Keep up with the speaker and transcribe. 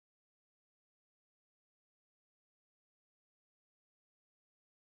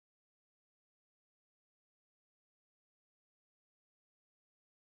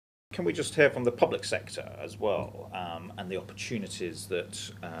Can we just hear from the public sector as well, and the opportunities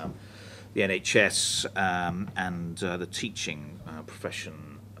that the NHS and the teaching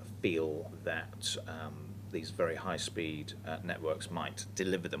profession feel that these very high-speed networks might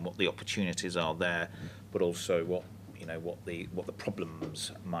deliver them, what the opportunities are there, but also what the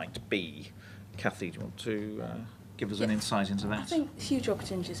problems might be. Kathy, do you want to give us an insight into that? I think huge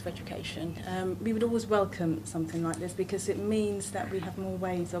opportunities for education. We would always welcome something like this because it means that we have more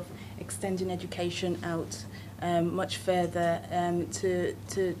ways of extending education out much further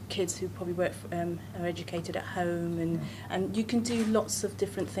to kids who probably are educated at home, and you can do lots of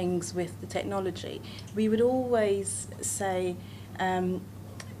different things with the technology. We would always say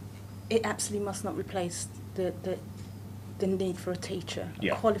it absolutely must not replace the need for a teacher,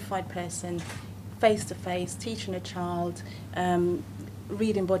 a qualified person, face-to-face, teaching a child,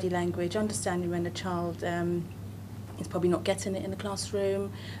 reading body language, understanding when a child is probably not getting it in the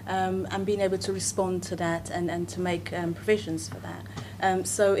classroom, and being able to respond to that and to make provisions for that.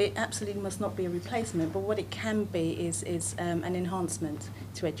 So it absolutely must not be a replacement, but what it can be is an enhancement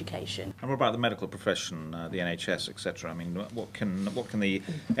to education. And what about the medical profession, the NHS, etc.? I mean, what can the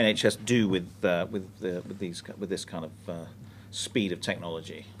NHS do with this kind of speed of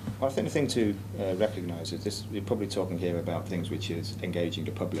technology? Well, I think the thing to recognise is this. We're probably talking here about things which is engaging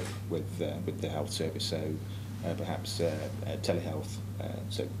the public with the health service. So perhaps telehealth,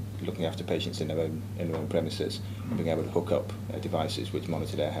 so looking after patients in their own premises and being able to hook up devices which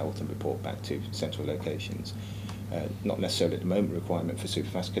monitor their health and report back to central locations. Not necessarily at the moment a requirement for super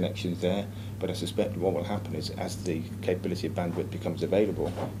fast connections there, but I suspect what will happen is as the capability of bandwidth becomes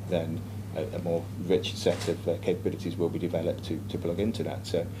available, then a more rich set of capabilities will be developed to plug into that.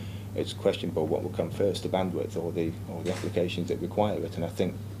 So it's questionable what will come first, the bandwidth or the applications that require it, and I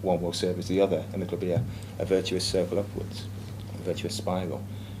think one will serve as the other, and it'll be a virtuous circle upwards, a virtuous spiral.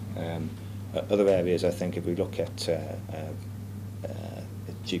 Other areas, I think, if we look at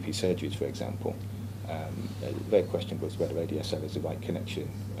GP surgeries, for example, very questionable as whether ADSL is the right connection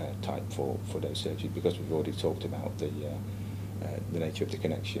type for those surgeries, because we've already talked about the nature of the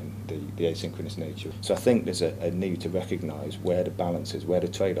connection, the asynchronous nature. So I think there's a need to recognise where the balance is, where the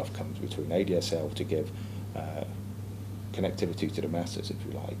trade-off comes between ADSL to give connectivity to the masses, if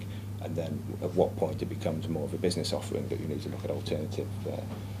you like, and then at what point it becomes more of a business offering that you need to look at alternative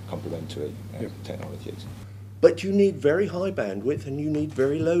complementary technologies. But you need very high bandwidth and you need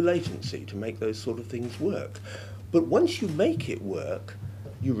very low latency to make those sort of things work. But once you make it work,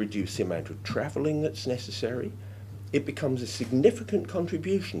 you reduce the amount of travelling that's necessary. It becomes a significant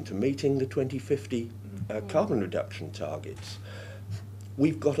contribution to meeting the 2050 carbon reduction targets.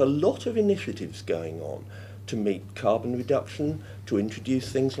 We've got a lot of initiatives going on to meet carbon reduction, to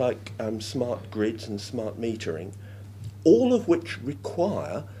introduce things like smart grids and smart metering, all of which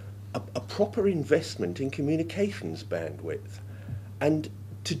require a proper investment in communications bandwidth. And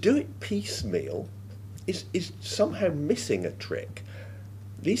to do it piecemeal is somehow missing a trick.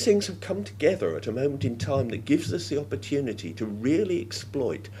 These things have come together at a moment in time that gives us the opportunity to really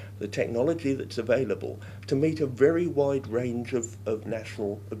exploit the technology that's available to meet a very wide range of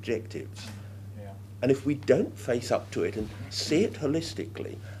national objectives. Yeah. And if we don't face up to it and see it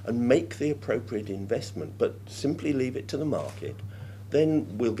holistically and make the appropriate investment, but simply leave it to the market, then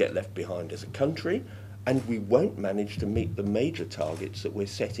we'll get left behind as a country, and we won't manage to meet the major targets that we're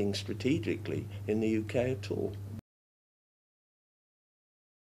setting strategically in the UK at all.